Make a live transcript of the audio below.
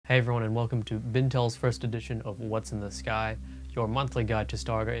Hey everyone, and welcome to Bintel's first edition of What's in the Sky, your monthly guide to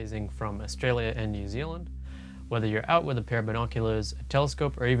stargazing from Australia and New Zealand. Whether you're out with a pair of binoculars, a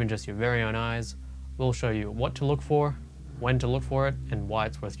telescope, or even just your very own eyes, we'll show you what to look for, when to look for it, and why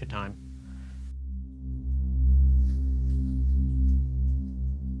it's worth your time.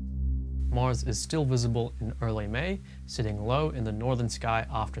 Mars is still visible in early May, sitting low in the northern sky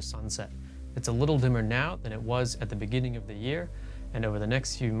after sunset. It's a little dimmer now than it was at the beginning of the year, and over the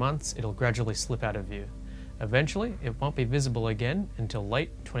next few months it'll gradually slip out of view. Eventually, it won't be visible again until late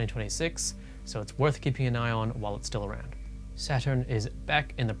 2026, so it's worth keeping an eye on while it's still around. Saturn is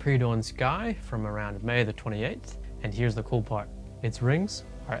back in the pre-dawn sky from around May the 28th, and here's the cool part. Its rings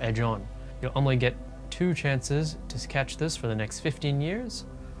are edge-on. You'll only get 2 chances to catch this for the next 15 years,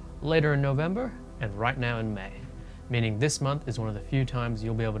 later in November and right now in May, meaning this month is one of the few times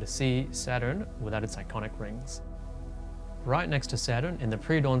you'll be able to see Saturn without its iconic rings. Right next to Saturn in the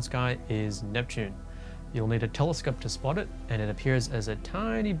pre-dawn sky is Neptune. You'll need a telescope to spot it, and it appears as a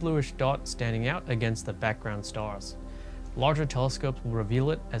tiny bluish dot standing out against the background stars. Larger telescopes will reveal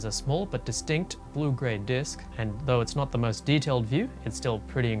it as a small but distinct blue-grey disk, and though it's not the most detailed view, it's still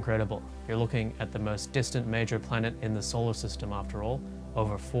pretty incredible. You're looking at the most distant major planet in the solar system after all,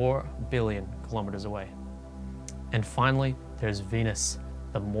 over 4 billion kilometers away. And finally, there's Venus,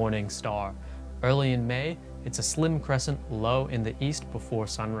 the morning star. Early in May, it's a slim crescent low in the east before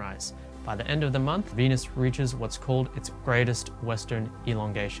sunrise. By the end of the month, Venus reaches what's called its greatest western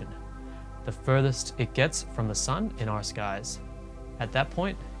elongation, the furthest it gets from the sun in our skies. At that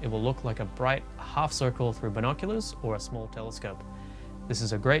point, it will look like a bright half circle through binoculars or a small telescope. This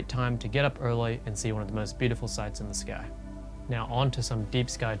is a great time to get up early and see one of the most beautiful sights in the sky. Now on to some deep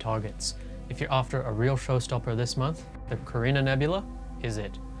sky targets. If you're after a real showstopper this month, the Carina Nebula is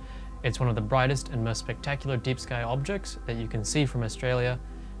it. It's one of the brightest and most spectacular deep sky objects that you can see from Australia,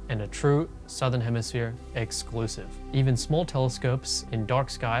 and a true Southern Hemisphere exclusive. Even small telescopes in dark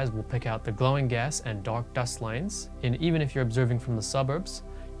skies will pick out the glowing gas and dark dust lanes, and even if you're observing from the suburbs,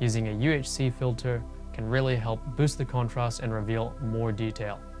 using a UHC filter can really help boost the contrast and reveal more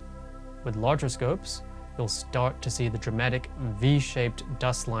detail. With larger scopes, you'll start to see the dramatic V-shaped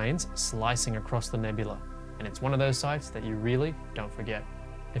dust lanes slicing across the nebula, and it's one of those sights that you really don't forget.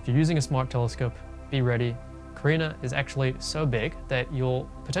 If you're using a smart telescope, be ready. Carina is actually so big that you'll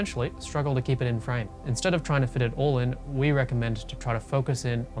potentially struggle to keep it in frame. Instead of trying to fit it all in, we recommend to try to focus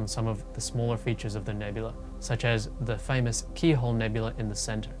in on some of the smaller features of the nebula, such as the famous Keyhole Nebula in the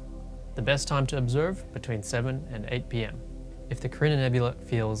center. The best time to observe, between 7 and 8 p.m. If the Carina Nebula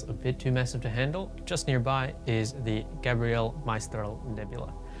feels a bit too massive to handle, just nearby is the Gabriela Mistral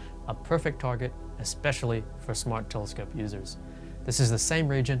Nebula, a perfect target, especially for smart telescope users. This is the same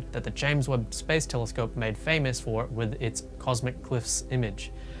region that the James Webb Space Telescope made famous for with its cosmic cliffs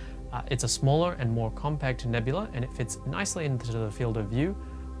image. It's a smaller and more compact nebula, and it fits nicely into the field of view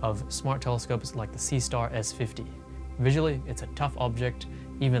of smart telescopes like the C-Star S50. Visually, it's a tough object.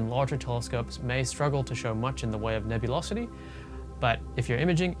 Even larger telescopes may struggle to show much in the way of nebulosity, but if you're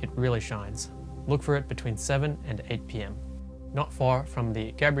imaging, it really shines. Look for it between 7 and 8 p.m. Not far from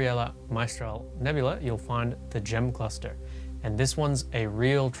the Gabriela Mistral Nebula, you'll find the Gem Cluster, and this one's a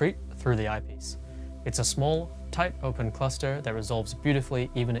real treat through the eyepiece. It's a small, tight open cluster that resolves beautifully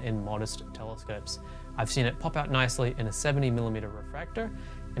even in modest telescopes. I've seen it pop out nicely in a 70mm refractor,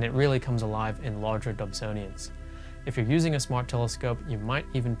 and it really comes alive in larger Dobsonians. If you're using a smart telescope, you might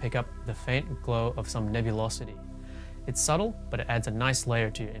even pick up the faint glow of some nebulosity. It's subtle, but it adds a nice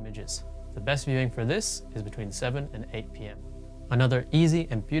layer to your images. The best viewing for this is between 7 and 8 p.m. Another easy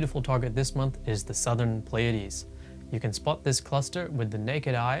and beautiful target this month is the Southern Pleiades. You can spot this cluster with the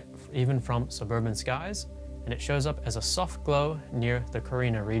naked eye even from suburban skies, and it shows up as a soft glow near the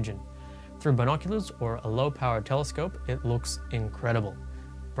Carina region. Through binoculars or a low-powered telescope, it looks incredible.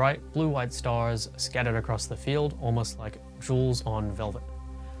 Bright blue-white stars scattered across the field, almost like jewels on velvet.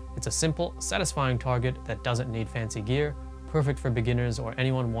 It's a simple, satisfying target that doesn't need fancy gear, perfect for beginners or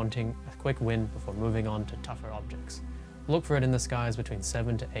anyone wanting a quick win before moving on to tougher objects. Look for it in the skies between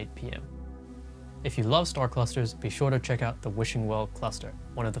 7 to 8 p.m. If you love star clusters, be sure to check out the Wishing Well cluster,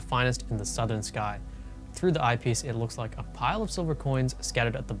 one of the finest in the southern sky. Through the eyepiece, it looks like a pile of silver coins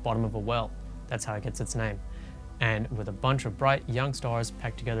scattered at the bottom of a well. That's how it gets its name. And with a bunch of bright young stars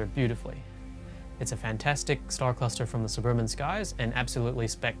packed together beautifully. It's a fantastic star cluster from the suburban skies and absolutely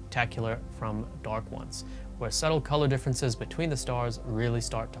spectacular from dark ones, where subtle color differences between the stars really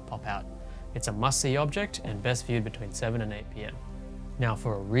start to pop out. It's a must-see object and best viewed between 7 and 8 p.m. Now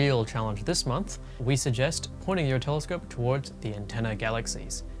for a real challenge this month, we suggest pointing your telescope towards the Antennae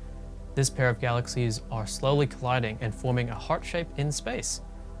Galaxies. This pair of galaxies are slowly colliding and forming a heart shape in space.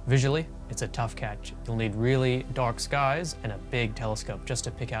 Visually, it's a tough catch. You'll need really dark skies and a big telescope just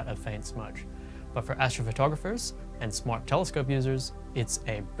to pick out a faint smudge. But for astrophotographers and smart telescope users, it's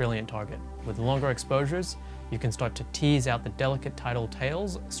a brilliant target. With longer exposures, you can start to tease out the delicate tidal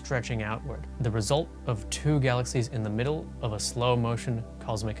tails stretching outward, the result of two galaxies in the middle of a slow motion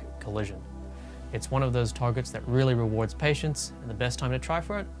cosmic collision. It's one of those targets that really rewards patience, and the best time to try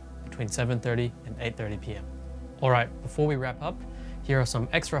for it, between 7:30 and 8:30 p.m. Alright, before we wrap up, here are some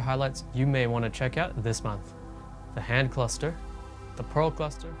extra highlights you may want to check out this month. The Hand Cluster, the Pearl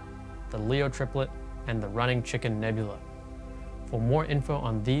Cluster, the Leo Triplet, and the Running Chicken Nebula. For more info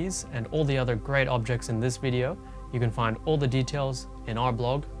on these and all the other great objects in this video, you can find all the details in our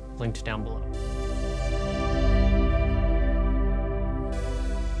blog, linked down below.